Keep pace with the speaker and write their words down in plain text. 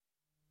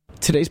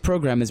Today's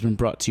program has been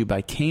brought to you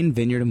by Kane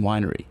Vineyard and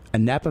Winery, a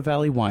Napa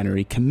Valley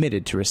winery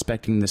committed to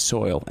respecting the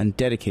soil and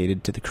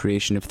dedicated to the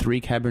creation of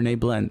 3 Cabernet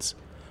blends.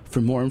 For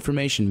more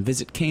information,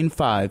 visit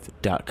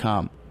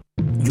kane5.com.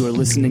 You're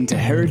listening to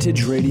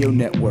Heritage Radio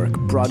Network,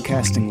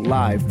 broadcasting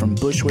live from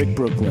Bushwick,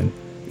 Brooklyn.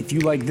 If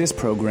you like this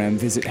program,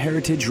 visit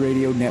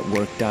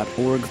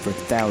heritageradionetwork.org for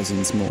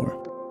thousands more.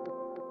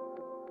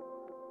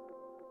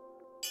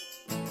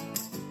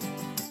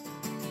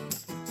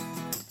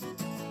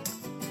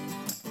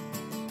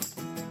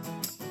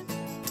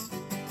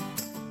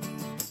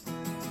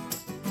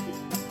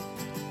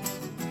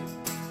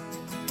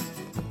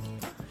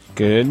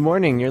 Good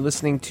morning. You're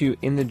listening to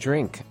In the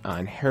Drink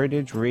on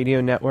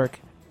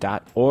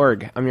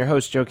heritageradionetwork.org. I'm your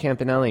host, Joe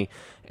Campanelli,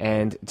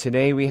 and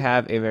today we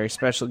have a very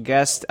special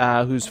guest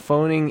who's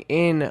phoning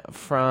in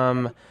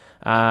from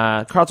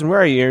Carlton.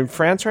 Where are you? You're in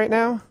France right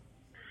now?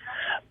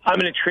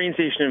 I'm in a train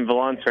station in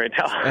Valence right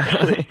now.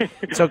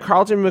 So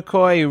Carlton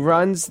McCoy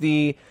runs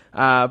the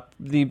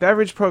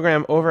beverage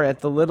program over at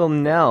the Little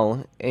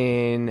Nell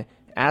in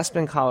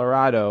Aspen,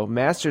 Colorado,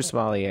 Master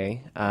Sommelier,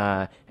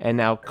 and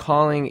now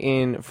calling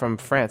in from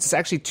France. It's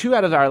actually 2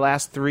 out of our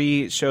last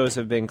 3 shows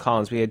have been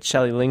call-ins. We had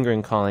Shelley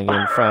Lindgren calling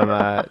in from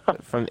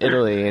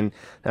Italy, and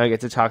now I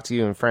get to talk to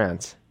you in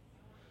France.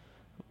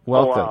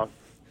 Welcome.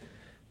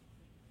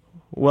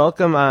 Oh,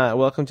 wow.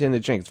 Welcome to In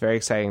the Drink. It's very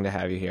exciting to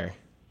have you here.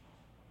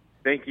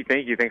 Thank you.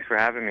 Thanks for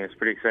having me. It's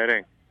pretty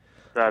exciting.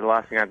 The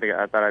last thing I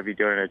thought I'd be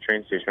doing in a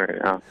train station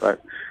right now,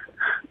 but...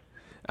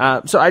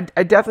 So I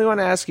definitely want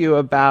to ask you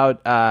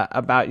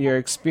about your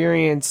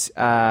experience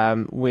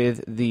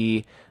with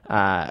the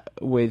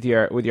with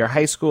your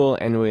high school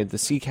and with the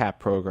CCAP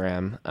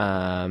program.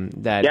 Yes.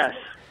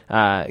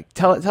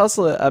 Tell us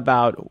a little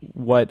about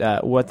what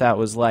that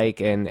was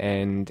like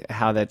and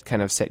how that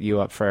kind of set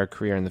you up for a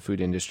career in the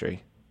food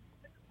industry.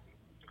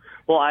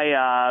 Well,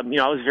 I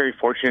was very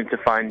fortunate to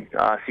find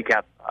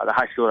CCAP. The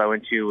high school that I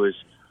went to was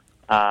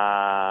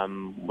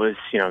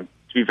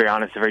to be very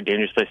honest, a very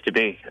dangerous place to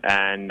be.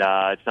 And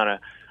it's not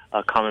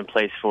a common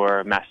place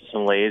for master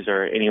sommeliers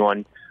or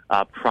anyone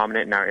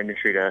prominent in our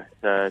industry to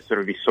sort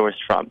of be sourced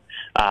from.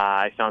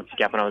 I found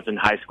CCAP when I was in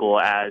high school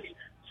as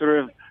sort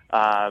of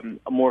a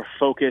more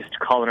focused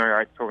culinary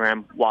arts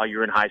program while you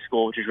were in high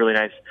school, which is really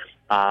nice.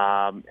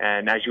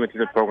 And as you went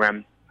through the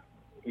program,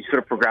 you sort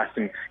of progressed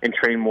and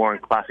trained more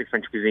in classic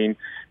French cuisine.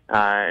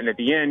 And at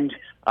the end,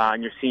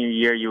 in your senior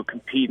year, you would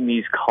compete in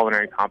these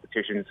culinary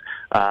competitions.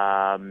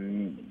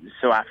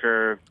 So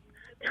after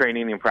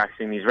training and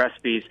practicing these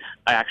recipes,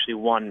 I actually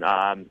won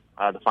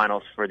the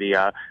finals for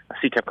the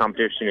CCAP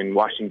competition in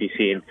Washington,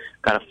 D.C., and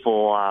got a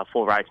full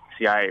ride to the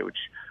CIA, which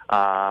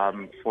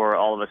for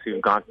all of us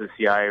who've gone to the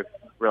CIA,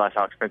 realize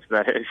how expensive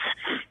that is.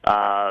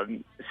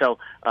 So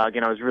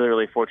again, I was really,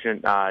 really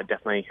fortunate.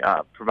 Definitely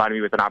provided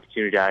me with an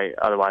opportunity I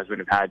otherwise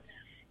wouldn't have had,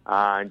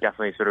 and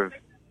definitely sort of,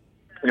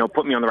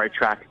 put me on the right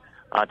track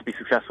to be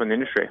successful in the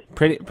industry.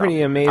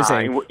 Pretty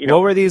amazing. What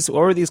were these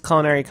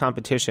culinary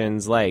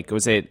competitions like?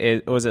 Was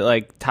it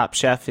like Top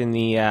Chef in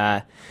the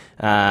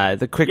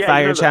Quick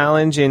Fire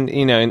Challenge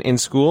in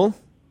school?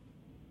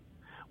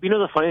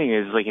 The funny thing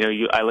is,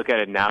 I look at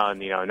it now,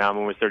 and now I'm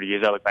almost 30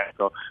 years. I look back and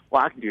go,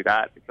 well, I can do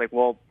that. It's like,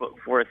 well, but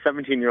for a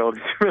 17-year-old,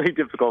 it's really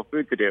difficult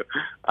food to do.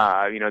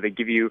 They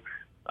give you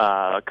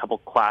a couple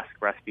classic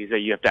recipes that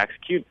you have to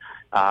execute,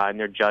 and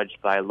they're judged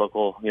by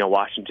local,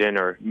 Washington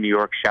or New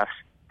York chefs,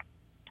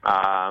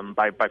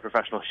 by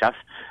professional chefs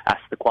as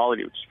to the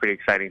quality, which is pretty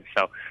exciting.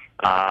 So,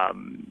 I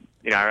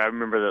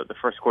remember the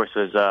first course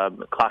was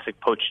classic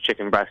poached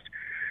chicken breast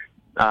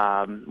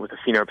with a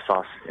fine herb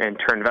sauce and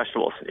turned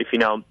vegetables. If you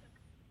know,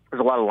 there's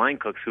a lot of line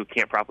cooks who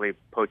can't properly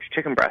poach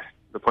chicken breast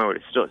to the point where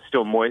it's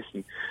still moist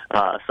and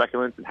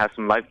succulent and has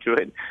some life to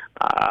it.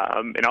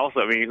 And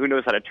also, who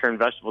knows how to turn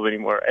vegetables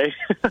anymore, eh?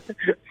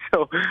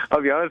 So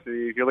I'll be honest with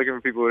you, if you're looking for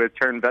people who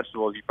turn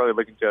vegetables, you probably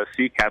look into a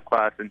CCAP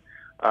class, and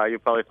you'll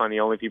probably find the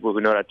only people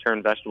who know how to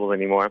turn vegetables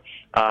anymore.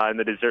 And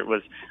the dessert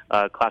was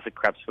classic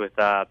crepes with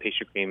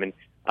pastry cream and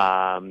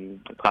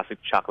classic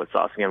chocolate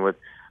sauce. Again, with,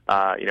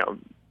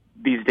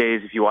 these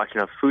days, if you watch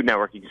enough Food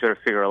Network, you can sort of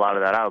figure a lot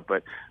of that out.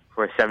 But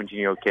for a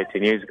 17-year-old kid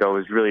 10 years ago, it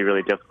was really,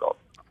 really difficult.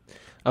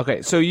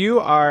 Okay, so you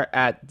are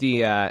at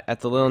the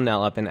Little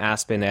Nell up in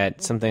Aspen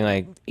at something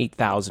like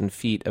 8,000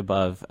 feet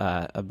above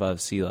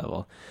sea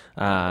level.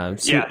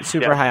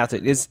 Super high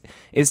altitude.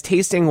 Is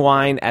tasting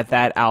wine at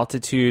that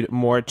altitude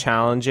more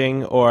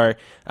challenging, or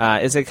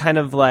is it kind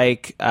of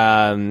like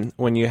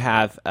when you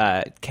have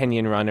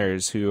Kenyan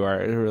runners who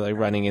are like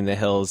running in the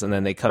hills and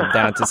then they come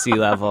down to sea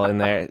level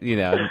and they're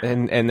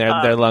and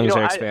their lungs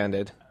are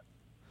expanded?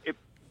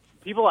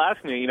 People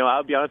ask me,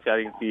 I'll be honest,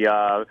 I think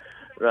the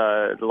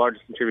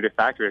largest contributing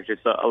factor is just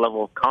a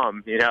level of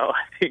calm. I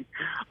think,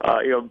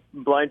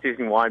 blind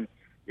tasting wine,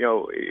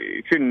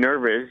 if you're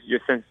nervous, your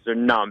senses are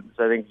numb.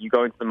 So I think you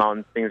go into the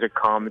mountains, things are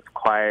calm, it's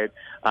quiet,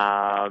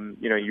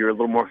 you're a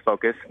little more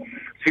focused. So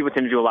people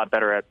tend to do a lot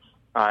better at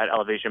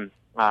elevation.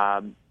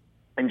 In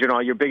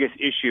general, your biggest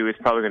issue is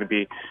probably going to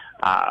be,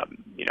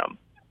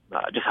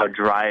 just how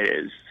dry it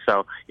is.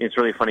 So it's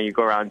really funny. You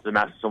go around to the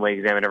Master Sommelier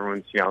exam and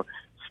everyone's,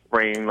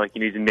 spraying, like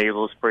you need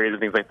nasal sprays and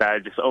things like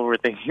that. Just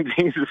overthinking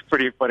things is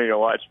pretty funny to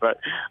watch, but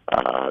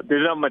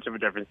there's not much of a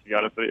difference, to be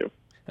honest with you.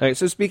 All right,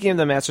 so speaking of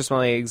the Master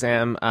Sommelier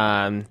exam,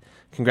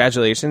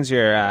 congratulations!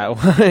 You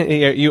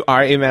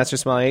are a Master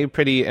Sommelier.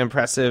 Pretty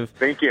impressive.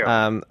 Thank you.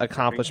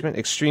 Accomplishment. Thank you.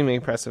 Extremely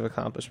impressive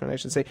accomplishment, I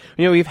should say.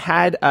 We've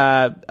had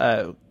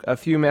a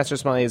few Master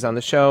Sommeliers on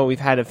the show. We've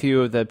had a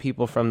few of the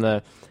people from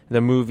the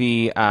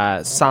movie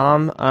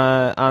Somm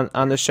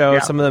on the show. Yeah.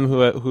 Some of them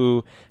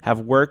who have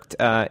worked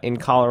in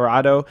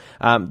Colorado.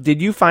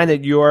 Did you find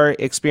that your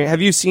experience?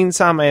 Have you seen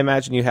Somm? I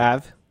imagine you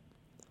have.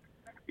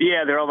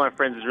 Yeah, they're all my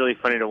friends. It's really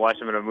funny to watch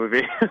them in a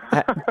movie.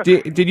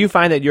 Did you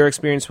find that your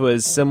experience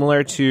was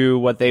similar to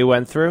what they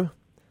went through?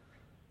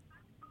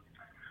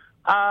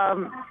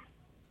 My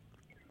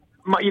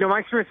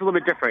experience is a little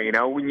bit different.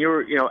 When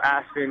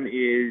Aspen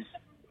is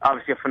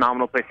obviously a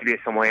phenomenal place to be a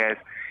sommelier, in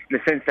the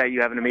sense that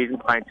you have an amazing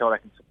clientele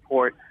that can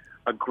support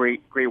a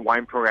great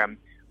wine program.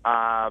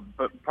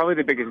 But probably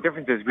the biggest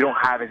difference is we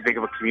don't have as big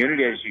of a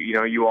community as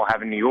you all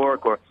have in New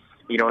York, or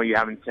you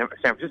have in San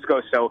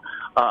Francisco. So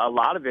a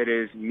lot of it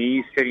is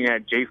me sitting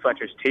at Jay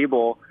Fletcher's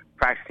table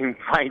practicing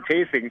blind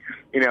tasting.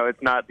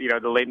 It's not,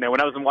 the late night.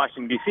 When I was in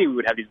Washington, D.C., we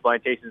would have these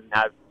blind tastings and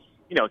have,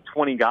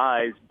 20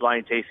 guys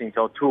blind tasting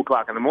until 2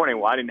 o'clock in the morning.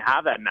 Well, I didn't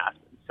have that in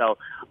Aspen. So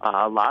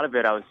a lot of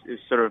it is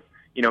sort of,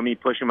 me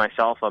pushing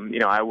myself.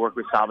 I work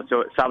with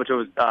Salvatore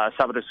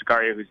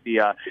Sicario, who's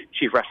the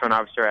chief restaurant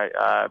officer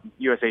at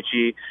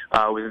USHE,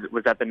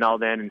 was at the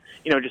Nalden, and,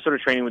 just sort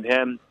of training with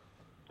him.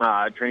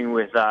 Training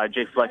with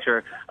Jay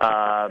Fletcher,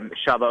 Shaba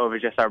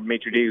Ovej, our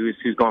maitre d',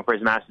 who's going for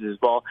his master's as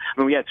well.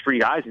 We had 3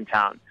 guys in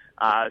town.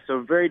 So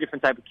a very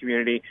different type of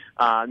community,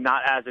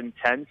 not as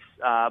intense,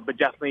 but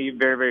definitely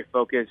very, very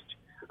focused,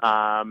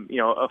 a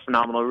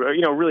phenomenal,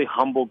 really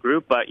humble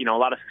group, but, a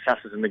lot of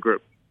successes in the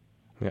group.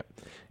 Yeah.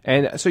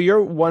 And so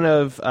you're one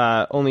of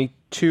only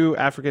 2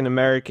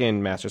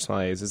 African-American Master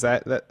Sommeliers. Is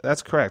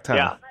that's correct, huh?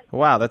 Yeah.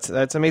 Wow,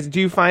 that's amazing. Do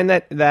you find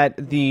that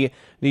the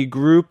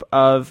group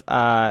of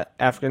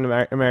African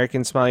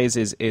American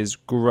sommeliers is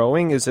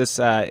growing? Is this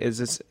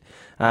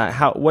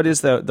what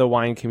is the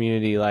wine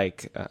community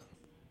like?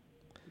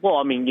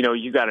 Well,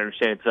 you got to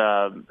understand it's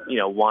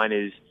wine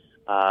is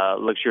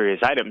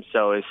luxurious item,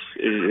 so is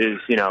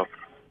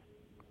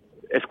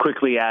as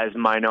quickly as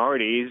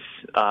minorities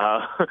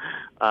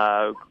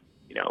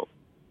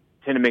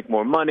tend to make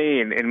more money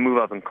and move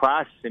up in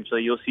class.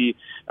 Essentially, you'll see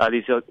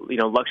these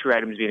luxury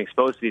items being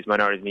exposed to these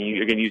minorities.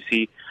 You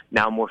see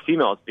now more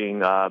females being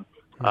master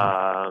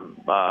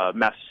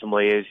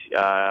sommeliers.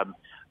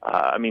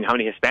 How many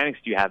Hispanics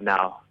do you have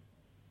now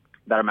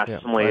that are master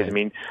sommeliers?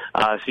 Right.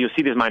 So you'll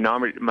see these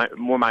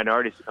more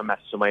minorities become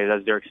master sommeliers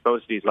as they're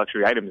exposed to these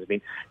luxury items. To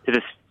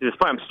this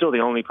point, I'm still the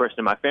only person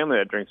in my family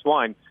that drinks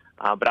wine.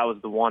 But I was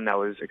the one that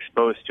was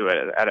exposed to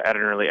it at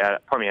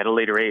a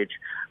later age.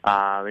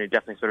 It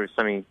definitely sort of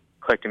something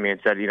clicked in me and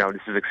said,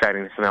 this is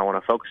exciting. This is something I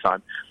want to focus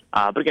on.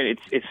 But again,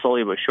 it's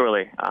slowly but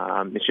surely.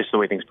 It's just the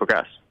way things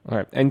progress. All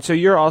right, and so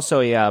you're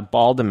also a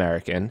bald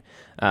American.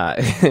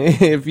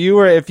 If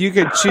you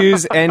could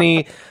choose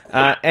any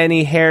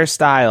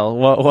hairstyle,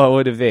 what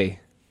would it be?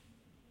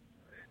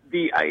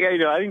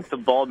 I think the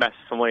bald master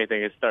sommelier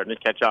thing is starting to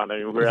catch on.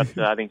 We're up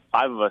to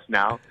 5 of us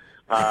now.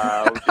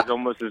 Which is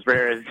almost as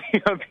rare as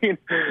being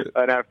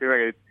an African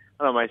American.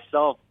 I don't know,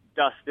 myself,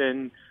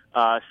 Dustin,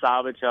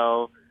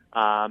 Sabato.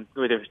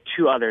 There's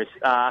 2 others.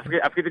 I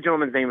forget the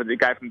gentleman's name, but the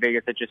guy from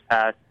Vegas that just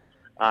passed.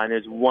 And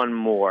there's one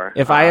more.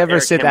 If I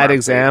ever sit that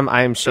exam,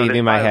 I am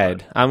shaving my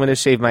head. I'm going to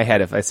shave my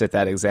head if I sit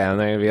that exam.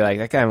 They're going to be like,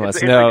 that guy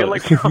must know.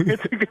 It's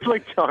a good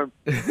like charm.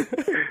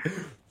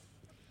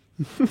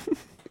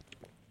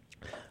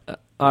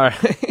 All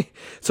right.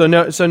 So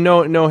no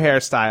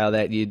hairstyle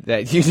that you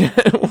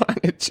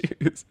want to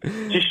choose.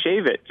 Just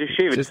shave it.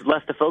 Just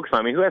less to focus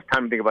on. Who has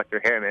time to think about your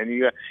hair, man?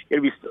 You got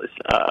to be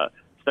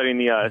studying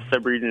the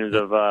subregions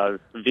of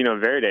Vino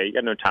Verde. You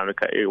got no time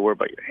to worry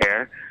about your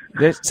hair.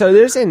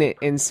 There's an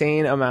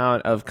insane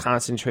amount of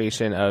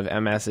concentration of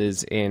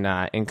MSs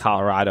in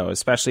Colorado,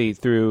 especially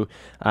through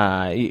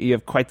you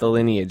have quite the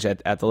lineage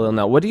at the Little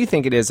Nell. What do you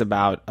think it is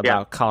about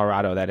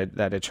Colorado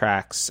that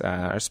attracts,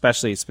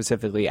 especially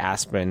specifically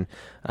Aspen,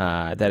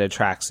 that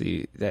attracts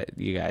you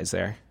guys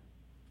there?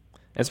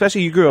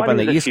 Especially you grew up on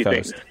the East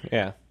Coast.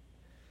 Yeah.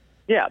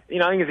 Yeah,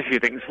 I think it's a few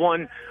things.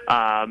 One,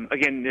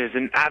 again, there's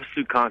an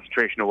absolute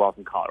concentration of wealth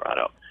in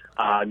Colorado.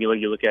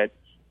 You look at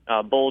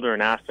Boulder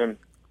and Aspen.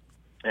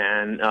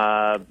 And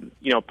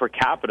per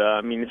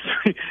capita, it's,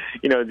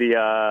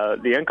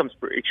 the income's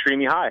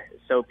extremely high,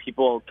 so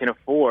people can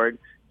afford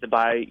to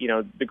buy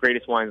the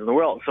greatest wines in the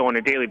world. So on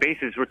a daily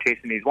basis, we're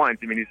tasting these wines.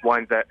 These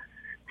wines that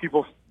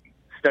people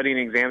studying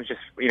exams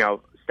just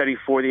study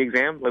for the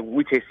exam. Like,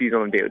 we taste these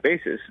on a daily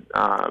basis.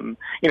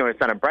 It's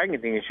not a bragging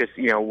thing. It's just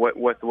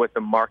what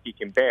the market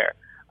can bear.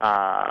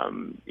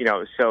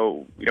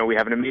 So we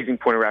have an amazing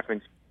point of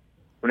reference.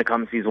 When it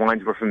comes to these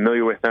wines, we're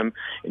familiar with them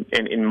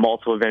in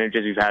multiple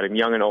vintages. We've had them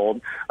young and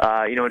old.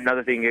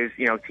 Another thing is,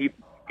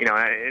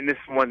 and this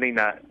is one thing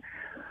that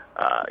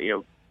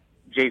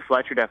Jay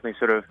Fletcher definitely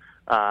sort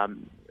of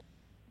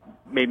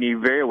made me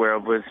very aware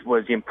of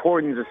was the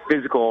importance of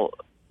physical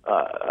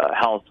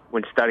health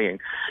when studying.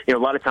 A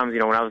lot of times,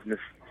 when I was in the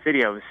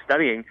city, I was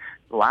studying.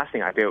 The last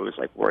thing I did was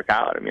work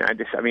out.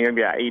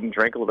 Maybe I ate and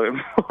drank a little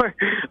bit more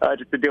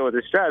just to deal with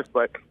the stress.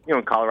 But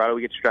in Colorado,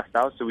 we get stressed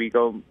out, so we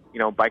go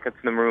bike up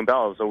to the Maroon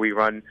Bells, or we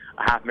run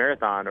a half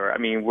marathon, or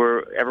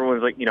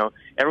everyone's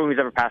everyone who's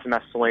ever passed a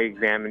Master Sommelier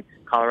exam in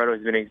Colorado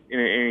has been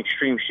in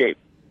extreme shape.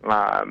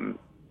 I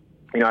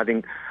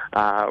think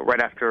right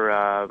after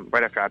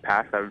I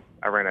passed,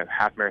 I ran a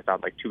half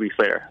marathon 2 weeks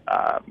later.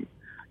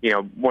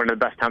 One of the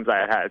best times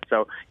I had.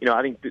 So,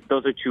 I think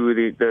those are two of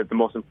the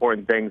most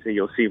important things that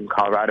you'll see in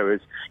Colorado is,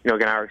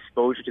 again, our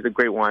exposure to the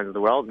great wines of the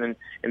world and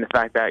the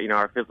fact that,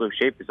 our physical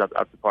shape is up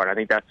to par. I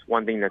think that's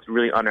one thing that's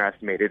really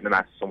underestimated in the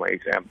Master Sommelier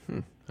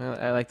exam.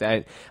 I like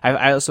that.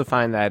 I also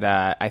find that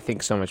I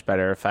think so much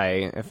better if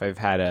I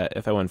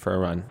went for a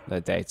run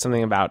that day.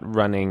 Something about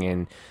running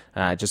and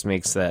just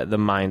makes the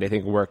mind, I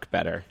think, work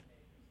better.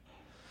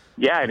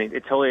 Yeah, and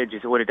it totally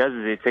just what it does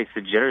is it takes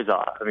the jitters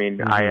off. I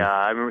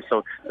remember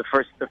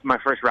my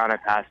first round I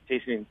passed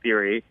tasting in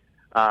theory,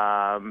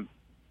 and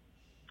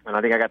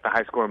I think I got the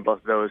high score in both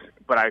of those.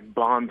 But I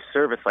bombed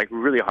service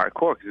really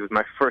hardcore because it was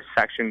my first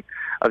section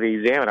of the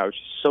exam, and I was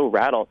just so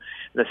rattled.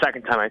 And the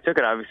second time I took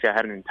it, obviously I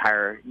had an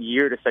entire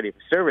year to study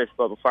for service.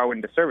 But before I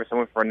went into service, I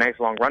went for a nice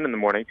long run in the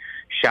morning,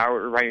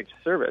 showered right into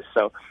service.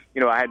 So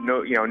I had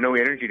no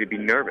energy to be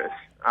nervous.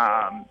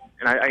 And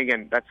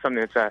again, that's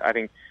something that I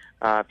think.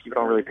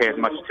 People don't really pay as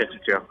much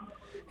attention to.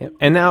 Yep.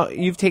 And now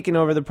you've taken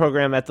over the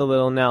program at the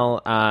Little Nell.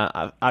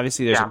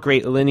 Obviously, there's a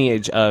great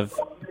lineage of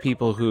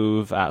people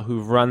who've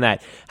run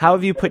that. How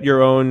have you put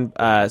your own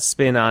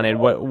spin on it?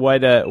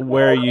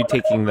 Where are you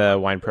taking the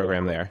wine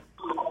program there?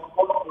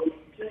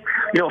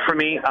 For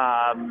me,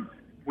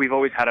 we've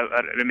always had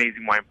an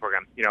amazing wine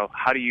program.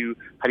 How do you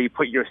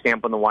put your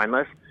stamp on the wine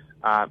list?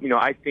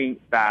 I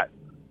think that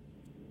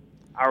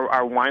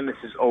our wine list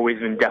has always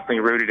been definitely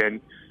rooted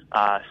in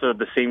sort of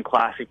the same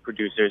classic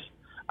producers.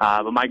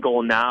 But my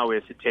goal now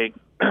is to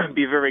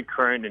be very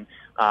current. And,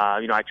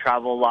 I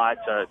travel a lot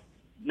to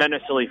not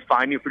necessarily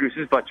find new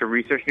producers, but to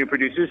research new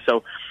producers.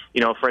 So,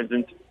 for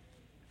instance,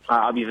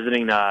 I'll be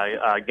visiting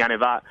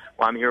Ganevat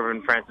while I'm here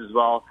in France as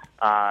well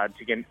to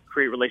again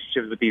create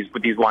relationships with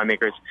these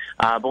winemakers.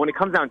 But when it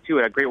comes down to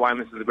it, a great wine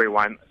list is a great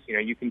wine list.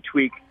 You can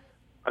tweak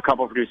a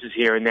couple of producers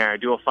here and there,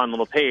 do a fun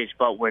little page,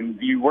 but when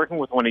you're working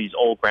with one of these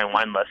old grand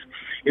wine lists,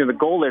 the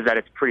goal is that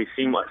it's pretty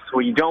seamless.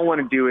 What you don't want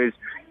to do is,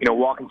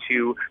 walk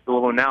into the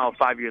Little Nell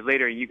 5 years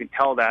later, and you can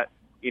tell that,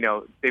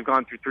 they've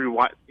gone through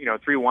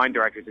three wine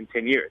directors in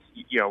 10 years.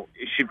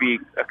 It should be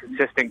a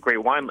consistent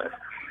great wine list.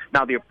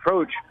 Now, the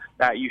approach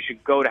that you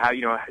should go to have,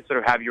 sort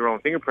of have your own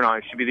fingerprint on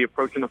it should be the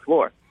approach on the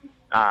floor.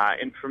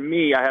 And for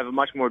me, I have a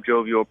much more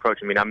jovial approach.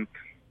 I'm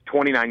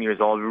 29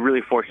 years old. We're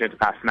really fortunate to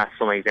pass the Master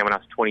Sommelier exam when I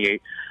was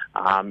 28.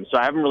 So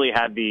I haven't really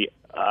had the,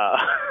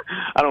 I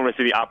don't want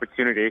to say the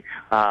opportunity,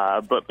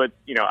 but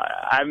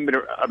I haven't been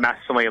a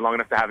Master Sommelier long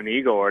enough to have an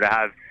ego or to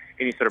have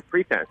any sort of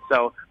pretense.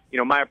 So,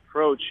 my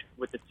approach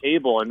with the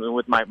table and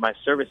with my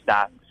service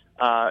staff,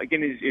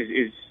 again,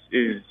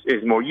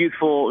 is more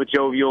youthful,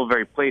 jovial,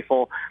 very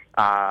playful.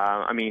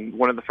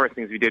 One of the first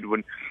things we did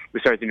when we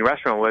started the new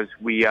restaurant was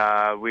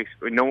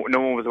no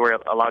one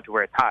was allowed to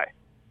wear a tie.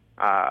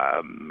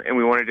 And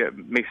we wanted to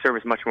make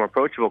service much more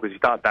approachable because we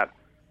thought that,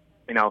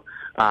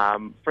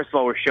 first of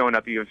all, we're showing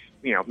up. You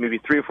have, maybe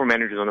 3 or 4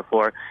 managers on the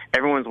floor.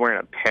 Everyone's wearing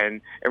a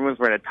pen. Everyone's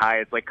wearing a tie.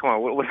 It's like, come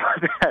on, what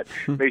about that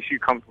makes you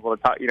comfortable,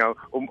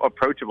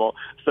 approachable?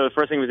 So the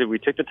first thing we did, we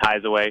took the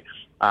ties away,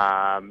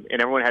 and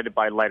everyone had to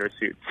buy lighter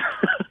suits.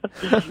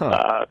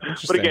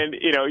 But again,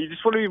 you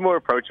just want to be more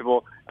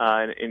approachable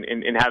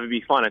and have it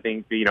be fun. I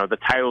think the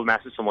title of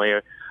Master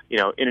Sommelier,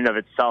 in and of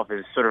itself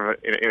is sort of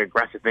an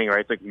aggressive thing, right?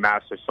 It's like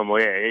Master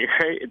Sommelier,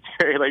 right? It's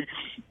very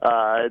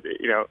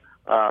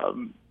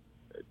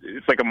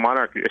it's like a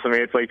monarchy or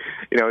something. It's like,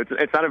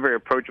 it's not a very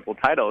approachable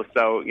title.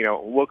 So,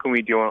 what can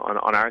we do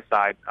on our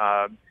side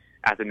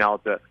at the Nell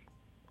to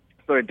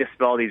sort of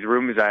dispel these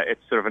rumors that it's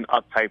sort of an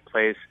uptight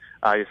place,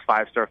 this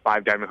 5-star,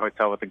 5-diamond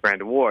hotel with a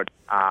grand award.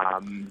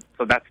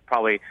 So that's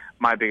probably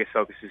my biggest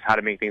focus is how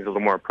to make things a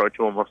little more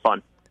approachable and more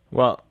fun.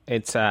 Well,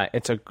 it's a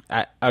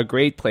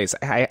great place.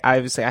 I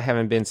obviously I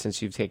haven't been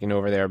since you've taken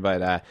over there,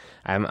 but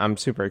I'm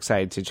super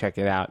excited to check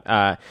it out.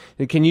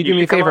 Can you do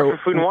me a favor? Come out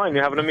for food and wine.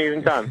 You have an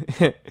amazing time.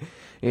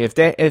 If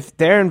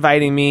they're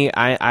inviting me,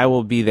 I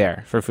will be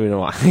there for food and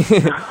wine.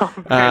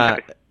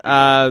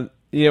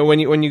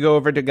 When you go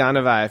over to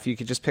Ganevat, if you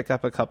could just pick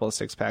up a couple of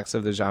 6-packs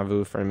of the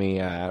Janvu for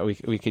me,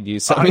 we could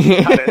use some.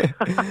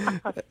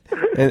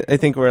 I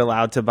think we're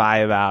allowed to buy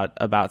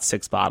about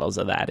 6 bottles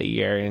of that a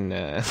year, and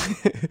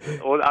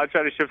well, I'll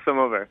try to ship some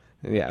over.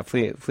 Yeah,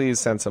 please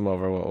send some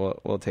over.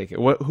 We'll take it.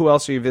 Who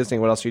else are you visiting?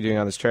 What else are you doing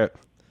on this trip?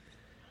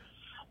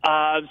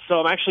 So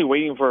I'm actually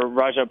waiting for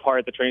Raja Par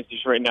at the train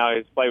station right now.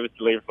 His flight was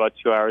delayed for about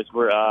 2 hours.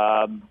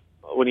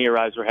 When he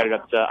arrives, we're headed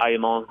up to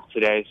Aymon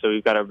today, so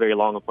we've got a very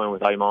long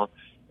appointment with Aymon.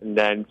 And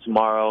then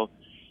tomorrow,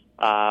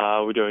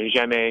 we're doing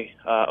Gamay,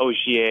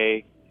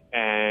 Ogier,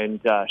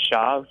 and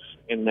Chave.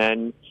 And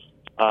then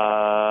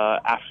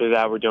after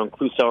that, we're doing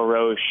Clouseau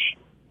Roche.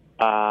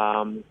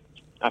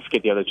 I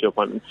forget the other two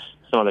appointments.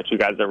 Some other two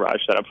guys that Raj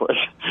set up for us.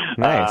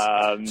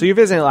 Nice. So you're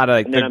visiting a lot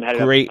of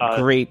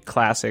great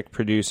classic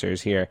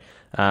producers here.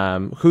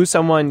 Who's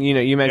someone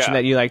you mentioned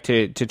that you like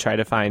to try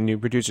to find new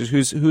producers?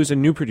 Who's a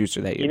new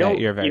producer that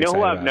you're very excited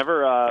who about? I've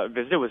never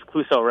visited was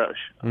Clouseau Roche.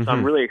 Mm-hmm. So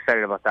I'm really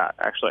excited about that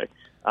actually.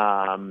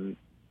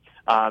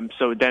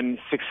 So then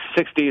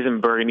six days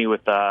in Burgundy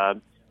with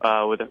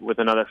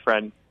another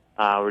friend.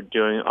 We're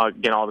doing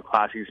again all the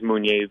classics: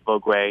 Meunier,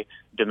 Voguet,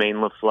 Domaine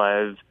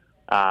Leflèvre,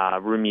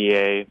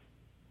 Roumier,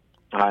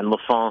 and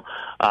Lafont.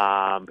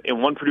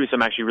 And one producer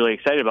I'm actually really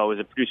excited about was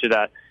a producer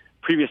that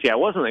previously I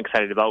wasn't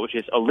excited about, which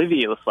is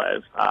Olivier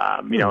Leflèvre.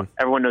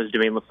 Everyone knows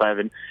Domaine Leflèvre,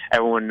 and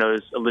everyone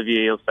knows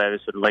Olivier Leflèvre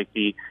is sort of like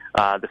the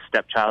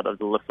stepchild of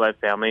the Leflèvre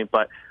family.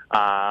 But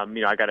I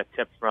got a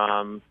tip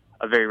from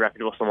a very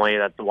reputable sommelier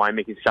that the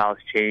winemaking style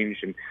has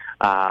changed, and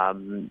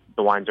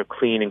the wines are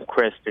clean and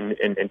crisp and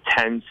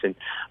intense, and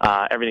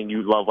everything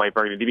you love white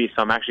Burgundy to be.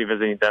 So I'm actually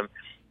visiting them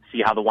to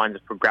see how the wines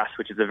have progressed,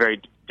 which is a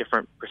very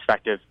different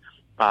perspective.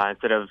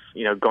 Instead of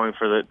going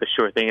for the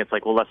sure thing, it's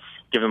like, well, let's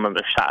give them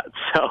another shot.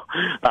 So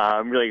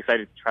I'm really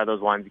excited to try those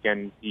wines again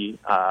and see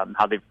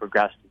how they've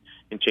progressed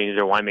and changed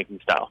their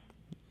winemaking style.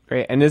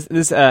 Great. And is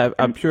this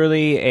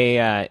purely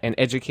an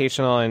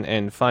educational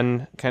and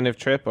fun kind of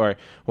trip, or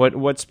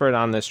what spurred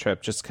on this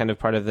trip? Just kind of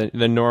part of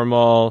the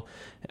normal.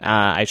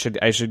 I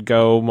should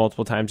go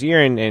multiple times a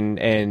year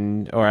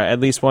and or at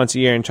least once a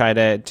year and try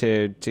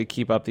to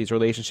keep up these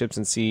relationships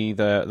and see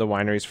the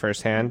wineries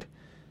firsthand.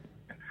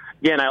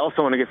 Yeah, and I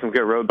also want to get some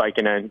good road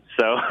biking in.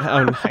 So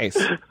oh, nice.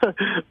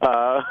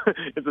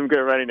 Get some good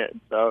running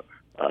in. So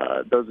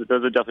those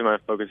are definitely my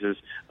focuses.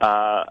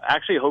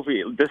 Actually,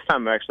 hopefully this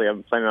time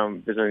I'm planning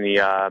on visiting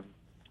the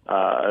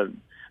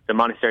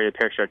Monastery of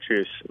Père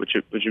Chartreuse, which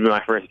would be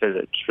my first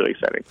visit. It's really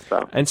exciting.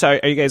 So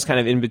are you guys kind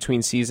of in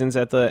between seasons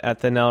at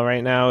the Nell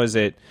right now? Is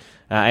it?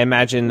 I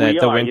imagine that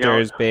the winter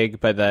is big,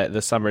 but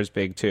the summer is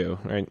big too,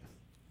 right?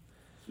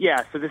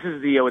 Yeah, so this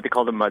is the what they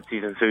call the mud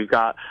season. So we've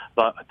got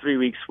about 3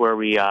 weeks where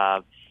we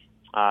close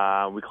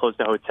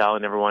the hotel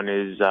and everyone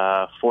is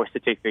forced to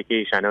take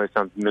vacation. I know it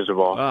sounds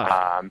miserable,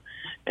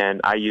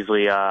 and I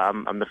usually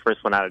I'm the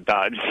first one out of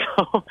Dodge.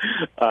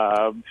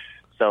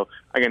 So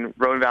again,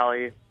 Rhone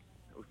Valley,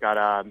 we've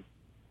got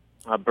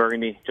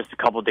Burgundy, just a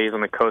couple of days on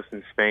the coast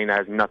in Spain that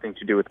has nothing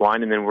to do with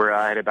wine, and then we're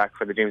headed back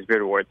for the James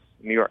Beard Awards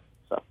in New York.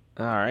 So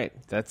all right,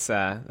 that's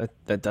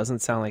that doesn't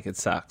sound like it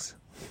sucks.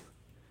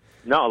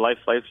 No, life.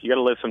 You got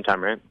to live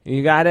sometime, right?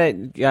 You got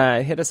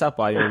to hit us up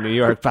while you're in New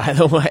York. By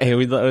the way,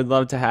 we'd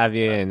love to have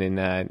you in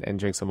and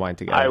drink some wine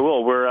together. I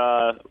will.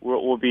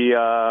 We'll be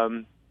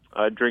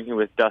drinking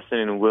with Dustin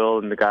and Will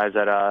and the guys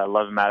at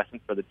Love and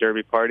Madison for the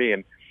Derby party,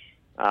 and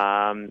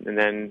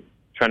then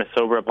trying to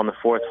sober up on the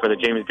 4th for the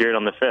James Beard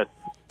on the 5th.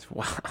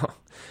 Wow!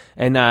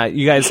 And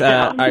you guys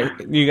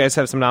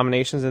have some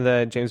nominations in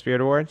the James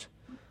Beard Awards?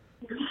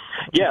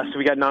 Yeah, so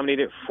we got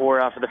nominated for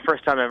the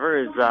first time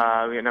ever. We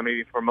got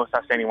nominated for Most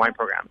Outstanding Wine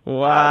Program.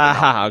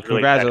 Wow!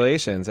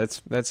 Congratulations!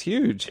 That's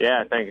huge.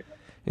 Yeah, thank you.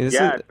 It's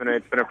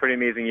been a pretty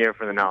amazing year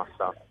for the Nell.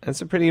 So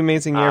it's a pretty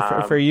amazing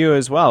year for you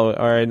as well.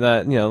 Or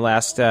the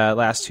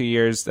last 2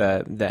 years,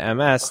 the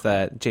MS,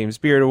 the James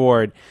Beard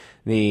Award,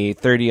 the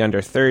 30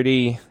 under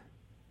 30.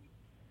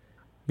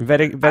 You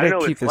better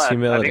keep this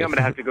humility. I think I'm going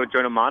to have to go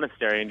join a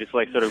monastery and just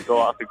sort of go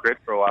off the grid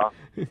for a while.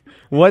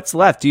 What's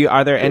left?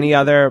 Are there any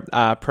other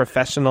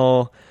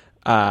professional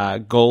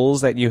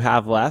goals that you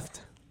have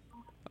left?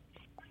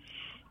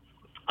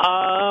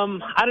 I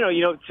don't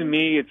know. To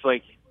me, it's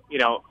like,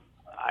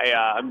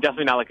 I'm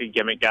definitely not like a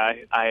gimmick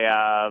guy.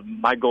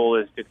 My goal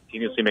is to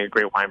continuously make a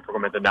great wine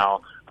program at the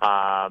Nell,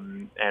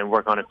 and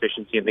work on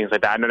efficiency and things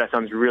like that. I know that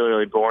sounds really,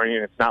 really boring,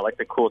 and it's not like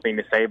the cool thing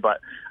to say, but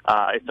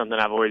it's something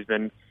I've always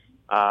been.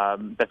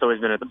 That's always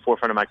been at the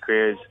forefront of my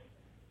career. Is,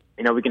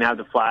 we can have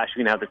the flash,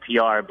 we can have the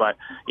PR, but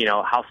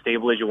how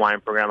stable is your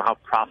wine program? How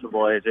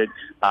profitable is it?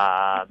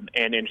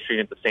 And interesting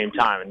at the same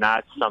time, and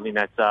that's something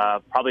that's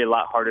probably a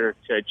lot harder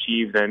to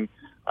achieve than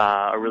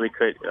a really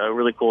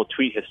cool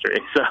tweet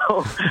history.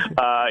 So,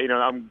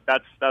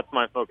 that's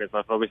my focus.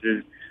 My focus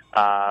is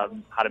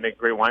how to make a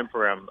great wine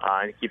program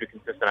and keep it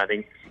consistent. I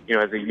think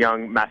as a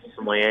young master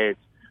sommelier,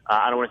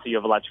 I don't want to say you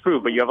have a lot to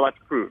prove, but you have a lot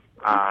to prove.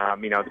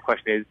 The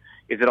question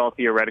is it all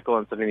theoretical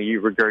and something that you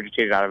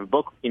regurgitated out of a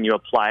book? Can you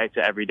apply it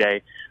to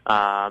everyday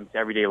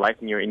life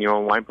in your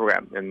own wine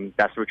program? And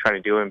that's what we're trying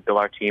to do and build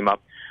our team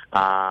up.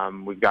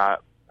 We've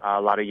got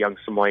a lot of young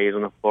sommeliers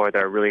on the floor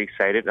that are really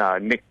excited.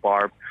 Nick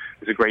Barb,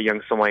 who's a great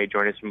young sommelier,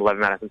 joined us from 11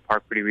 Madison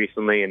Park pretty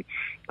recently, and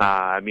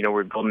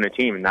we're building a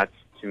team, and that's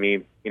to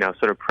me,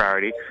 sort of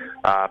priority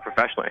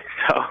professionally.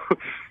 So,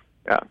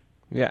 yeah.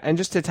 Yeah, and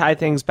just to tie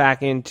things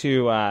back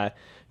into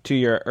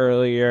your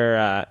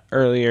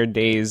earlier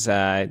days,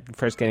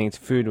 first getting into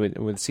food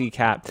with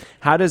CCAP.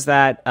 How does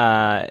that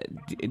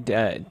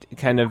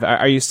kind of?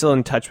 Are you still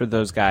in touch with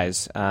those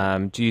guys?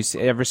 Do you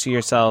ever see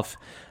yourself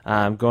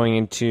going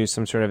into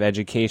some sort of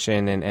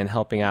education and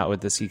helping out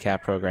with the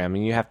CCAP program?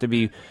 And you have to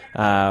be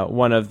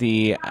one of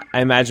the,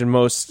 I imagine,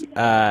 most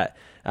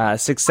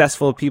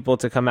successful people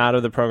to come out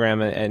of the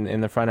program and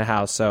in the front of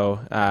house. So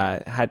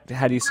how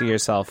do you see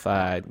yourself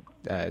staying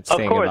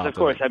involved? Of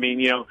course. I mean,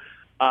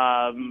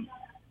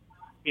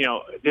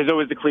 there's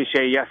always the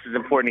cliche, yes, it's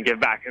important to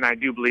give back, and I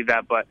do believe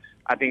that, but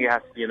I think it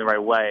has to be in the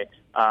right way.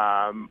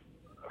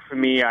 For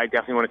me, I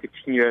definitely want to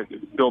continue to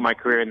build my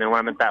career, and then when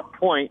I'm at that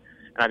point,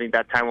 and I think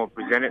that time will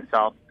present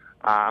itself,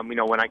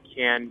 when I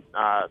can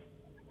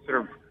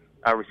sort of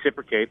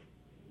reciprocate,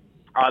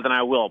 then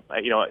I will.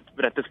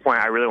 But at this point,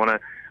 I really want to,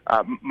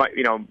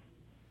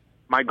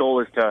 my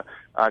goal is to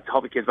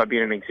help the kids by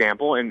being an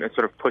example and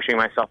sort of pushing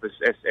myself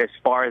as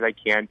far as I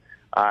can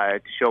to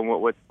show them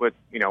what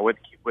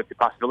the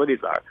possibilities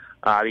are.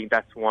 I think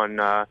that's one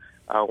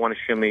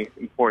extremely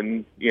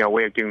important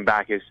way of giving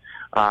back is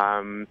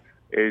to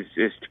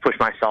push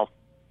myself to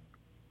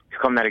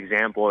become that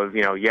example of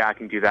I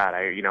can do that.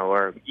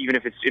 Or even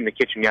if it's in the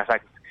kitchen, yes, I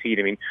can succeed.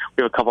 I mean,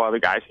 we have a couple other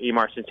guys.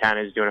 Amar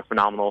Santana is doing a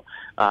phenomenal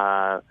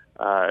job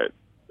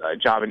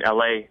in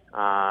LA.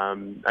 I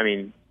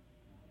mean,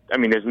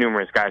 there's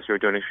numerous guys who are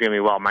doing extremely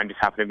well. Mine just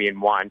happened to be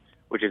in wine,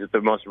 which is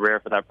the most rare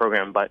for that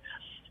program. But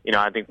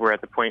I think we're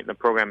at the point in the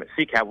program at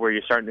CCAP where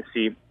you're starting to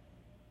see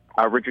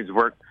Richard's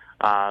work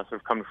sort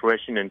of come to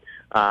fruition, and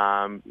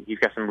he's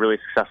got some really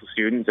successful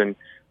students. And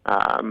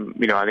I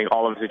think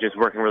all of us are just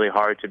working really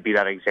hard to be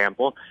that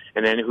example.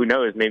 And then who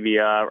knows, maybe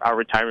our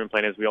retirement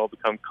plan is we all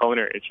become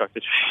culinary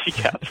instructors for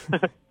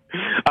CCAP.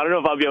 I don't know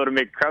if I'll be able to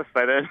make crepes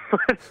by then,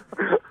 but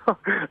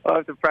I'll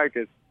have to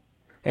practice.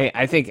 Hey,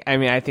 I think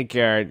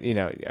you're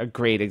a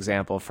great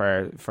example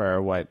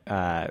for what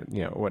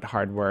what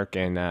hard work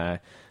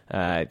and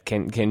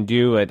can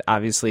do. It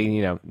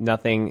obviously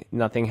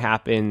nothing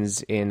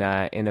happens in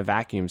a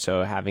vacuum.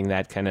 So having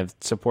that kind of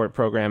support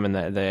program and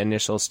the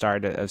initial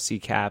start of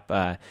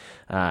CCAP,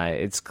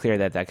 it's clear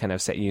that kind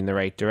of set you in the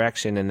right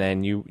direction, and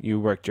then you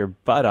worked your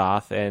butt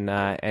off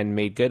and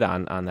made good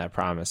on that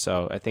promise.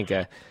 So I think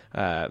a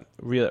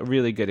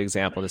really good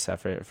example to set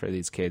for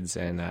these kids,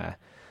 and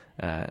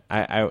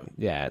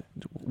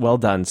well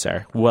done,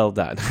 sir. Well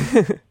done.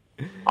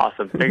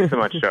 Awesome. Thanks so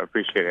much, Joe.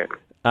 Appreciate it.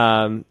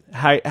 How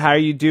are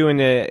you doing?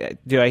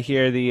 Do I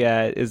hear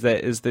is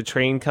the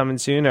train coming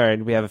soon, or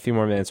do we have a few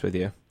more minutes with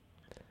you?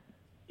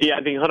 Yeah,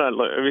 I think. Hold on.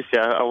 Let me see.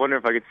 I wonder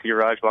if I could see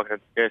Raj walking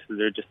upstairs because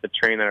there's just a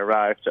train that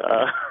arrived.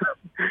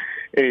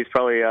 And he's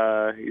probably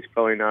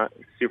not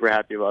super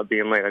happy about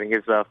being late. I think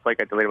his flight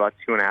got delayed about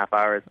 2.5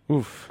 hours.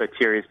 Oof. So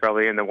Thierry's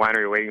probably in the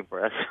winery waiting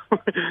for us.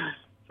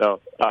 So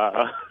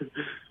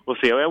we'll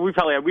see. We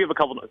have a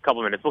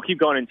couple minutes. We'll keep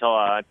going until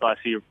I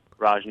see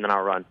Raj, and then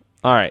I'll run.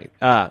 All right.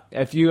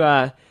 If you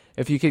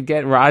could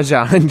get Raj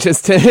on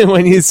just to,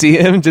 when you see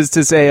him, just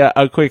to say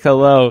a quick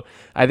hello,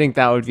 I think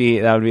that would be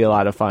a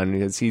lot of fun,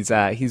 because he's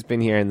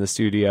been here in the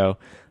studio,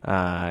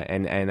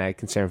 and I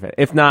consider him.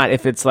 If not,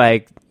 if it's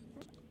like,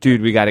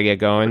 dude, we got to get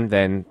going,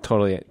 then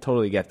totally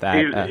get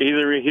that. He's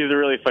a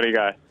really funny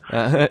guy.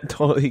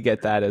 Totally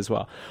get that as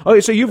well. Okay,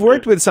 so you've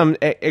worked with some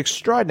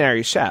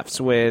extraordinary chefs,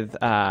 with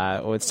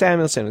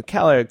Samuelson, with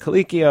Keller,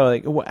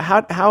 Colicchio. Like,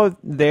 how have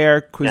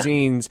their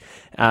cuisines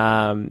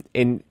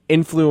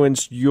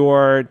influenced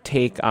your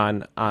take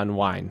on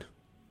wine?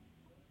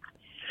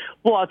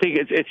 Well, I think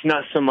it's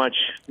not so much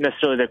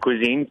necessarily their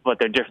cuisines, but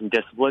their different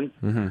disciplines.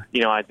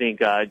 Mm-hmm. I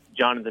think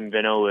Jonathan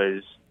Beno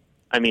is,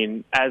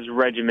 as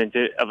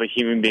regimented of a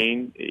human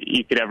being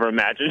you could ever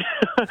imagine.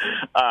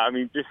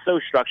 Just so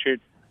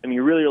structured.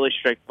 Really, really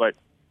strict, but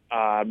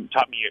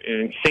taught me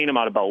an insane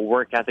amount about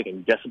work ethic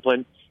and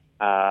discipline.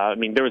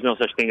 There was no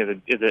such thing as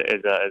a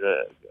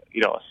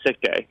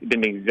sick day. It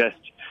didn't exist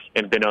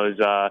in Beno's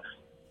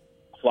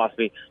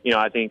philosophy.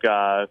 I think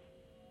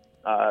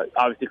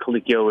obviously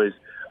Colicchio was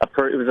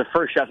the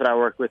first chef that I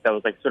worked with that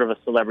was like sort of a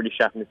celebrity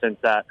chef in the sense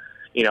that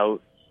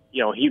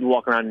he'd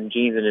walk around in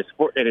jeans and his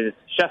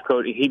chef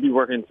coat. He'd be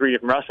working in 3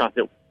 different restaurants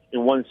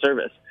in one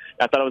service.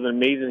 I thought it was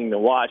amazing to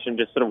watch him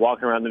just sort of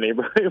walking around the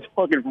neighborhood,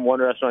 walking from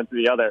one restaurant to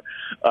the other.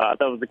 I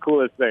thought it was the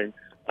coolest thing.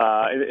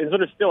 And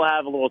sort of still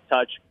have a little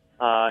touch,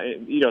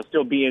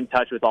 still be in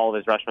touch with all of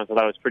his restaurants. I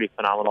thought it was pretty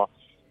phenomenal.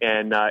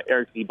 And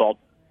Eric Siebold,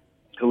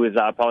 who is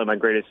probably my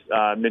greatest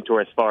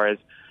mentor as far as,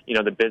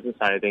 the business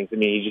side of things.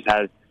 He just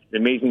has an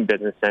amazing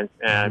business sense,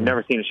 and I've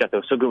never seen a chef that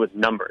was so good with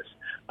numbers.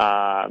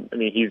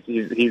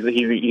 He's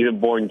a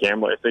born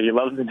gambler, so he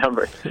loves the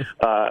numbers.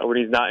 When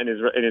he's not in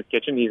his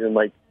kitchen, he's in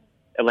like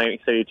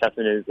Atlantic City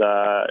testing his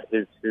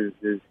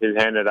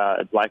hand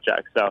at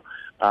blackjack. So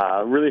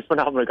really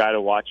phenomenal guy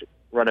to watch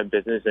run a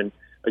business, and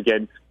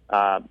again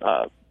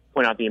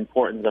point out the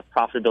importance of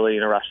profitability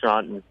in a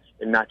restaurant,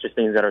 and not just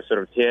things that are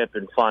sort of hip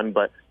and fun,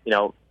 but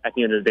at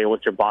the end of the day,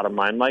 what's your bottom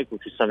line like,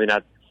 which is something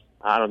that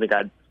I don't think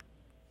I'd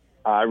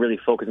really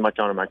focus much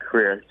on in my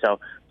career. So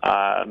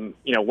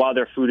while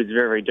their food is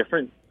very, very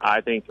different,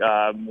 I think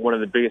one of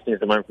the biggest things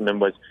I learned from them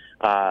was,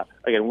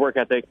 again, work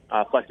ethic,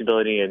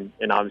 flexibility, and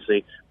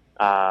obviously,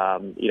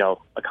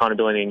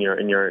 accountability in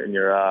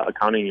your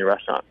accounting in your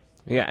restaurant.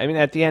 Yeah, I mean,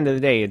 at the end of the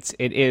day, it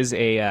is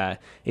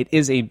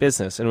a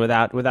business, and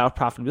without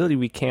profitability,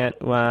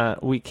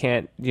 we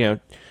can't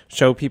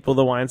show people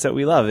the wines that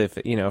we love if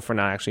we're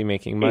not actually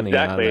making money.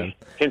 Exactly. On them.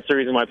 Hence the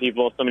reason why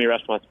so many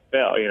restaurants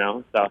fail.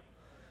 So.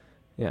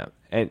 Yeah,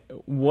 and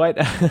what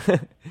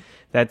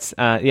that's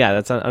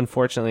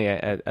unfortunately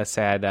a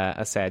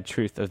sad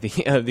truth of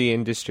the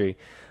industry.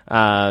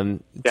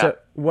 So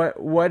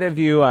what have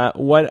you?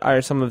 What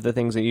are some of the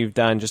things that you've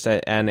done just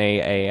in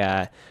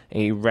a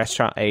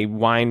restaurant, a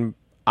wine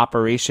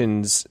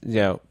operations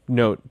note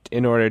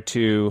in order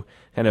to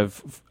kind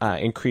of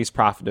increase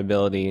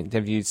profitability?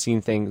 Have you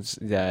seen things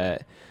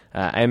that?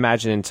 I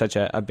imagine in such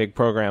a big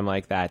program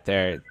like that,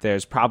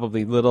 there's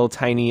probably little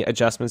tiny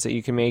adjustments that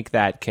you can make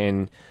that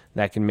can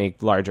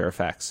make larger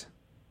effects.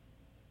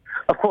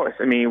 Of course,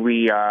 I mean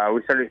we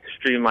started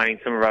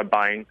streamlining some of our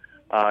buying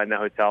in the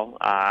hotel.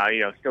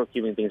 Still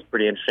keeping things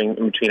pretty interesting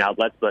in between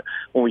outlets, but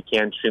when we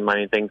can,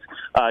 streamlining things,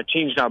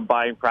 changing our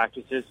buying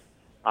practices.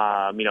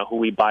 Who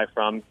we buy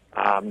from,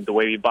 the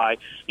way we buy.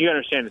 You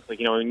understand it's like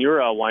when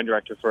you're a wine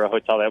director for a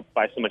hotel that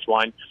buys so much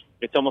wine.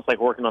 It's almost like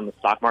working on the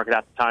stock market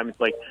at the time. It's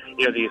like,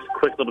 these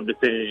quick little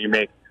decisions you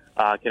make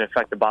can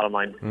affect the bottom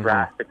line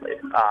drastically.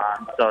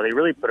 So they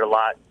really put a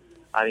lot,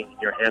 I think, in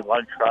your hands, a lot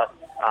of trust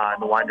in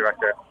the wine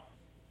director.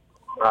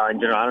 In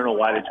general, I don't know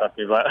why they trust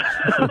me, but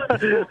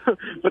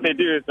but they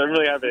do. So I'm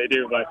really happy they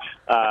do. But,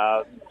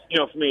 for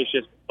me, it's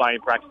just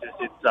buying practices.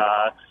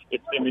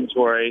 It's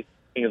inventory,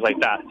 things like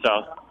that.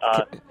 So,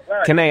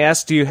 can I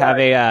ask, do you have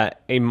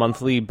a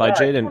monthly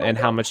budget and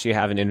how much do you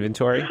have in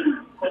inventory?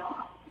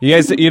 You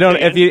guys, you don't.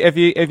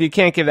 If you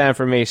can't give that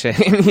information,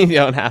 you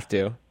don't have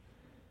to.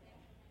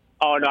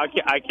 Oh no, I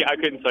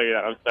couldn't tell you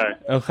that. I'm sorry.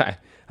 Okay,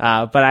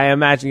 but I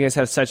imagine you guys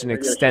have such an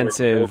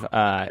extensive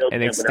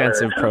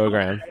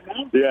program.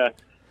 Yeah.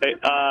 Hey,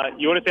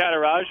 you want to say hi to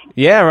Raj?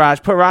 Yeah,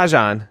 Raj. Put Raj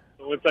on.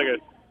 1 second.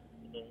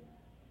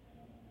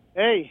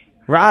 Hey,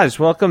 Raj.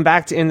 Welcome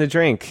back to In the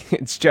Drink.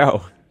 It's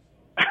Joe.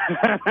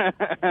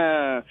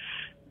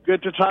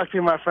 Good to talk to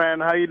you, my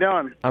friend. How you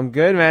doing? I'm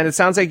good, man. It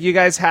sounds like you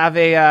guys have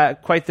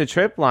quite the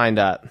trip lined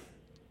up.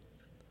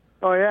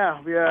 Oh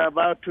yeah, we are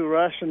about to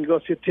rush and go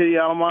see Titi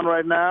Alamon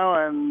right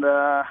now, and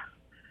on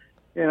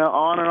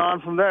and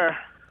on from there.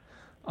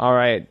 All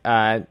right.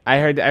 I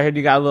heard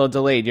you got a little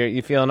delayed.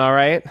 You feeling all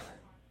right?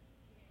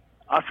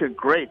 I feel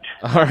great.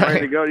 All right.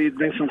 Ready to go to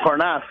drink some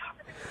Cornas.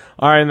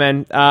 All right,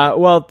 man.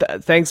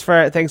 Thanks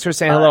for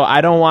saying hello.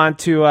 I don't want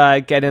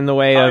to get in the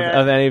way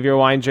of any of your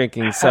wine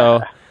drinking,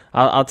 so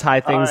I'll tie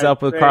things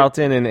up with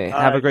Carlton and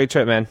have a great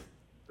trip, man.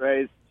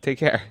 Great. Take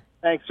care.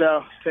 Thanks,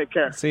 Joe. Take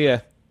care. See ya.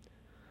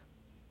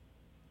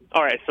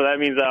 All right, so that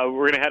means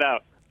we're gonna head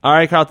out. All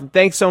right, Carlton.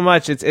 Thanks so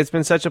much. It's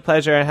been such a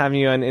pleasure having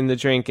you in the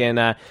drink,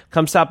 and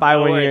come stop by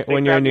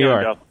when you're in New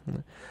York. All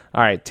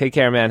right, take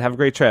care, man. Have a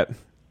great trip.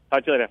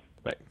 Talk to you later.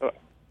 Bye. Bye.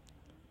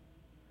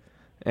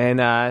 And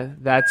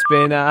that's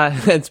been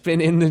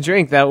In the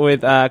Drink. That with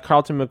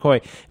Carlton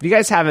McCoy. If you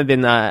guys haven't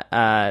been,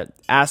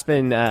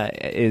 Aspen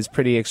is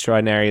pretty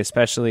extraordinary.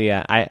 Especially,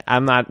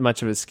 I'm not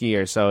much of a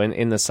skier, so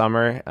in the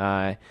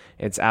summer,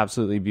 it's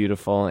absolutely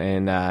beautiful.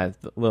 And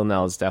Lil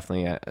Nell is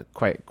definitely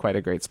quite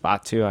a great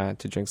spot to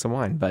drink some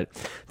wine. But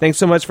thanks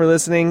so much for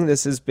listening.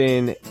 This has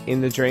been In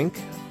the Drink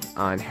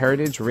on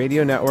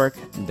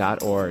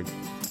HeritageRadioNetwork.org.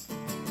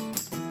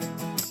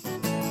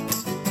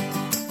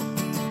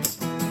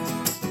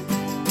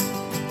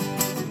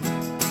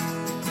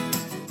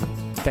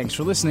 Thanks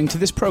for listening to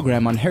this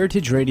program on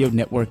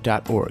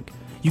HeritageRadioNetwork.org.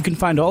 You can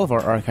find all of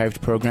our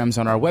archived programs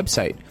on our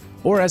website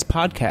or as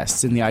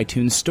podcasts in the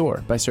iTunes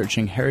Store by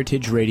searching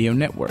Heritage Radio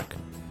Network.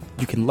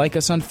 You can like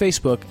us on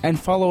Facebook and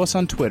follow us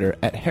on Twitter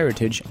at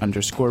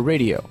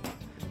 @heritage_radio.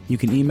 You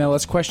can email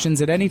us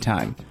questions at any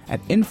time at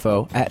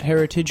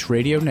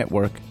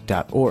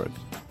info@heritageradionetwork.org.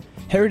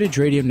 Heritage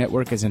Radio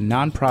Network is a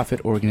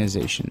non-profit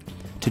organization.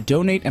 To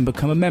donate and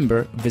become a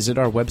member, visit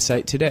our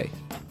website today.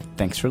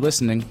 Thanks for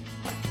listening.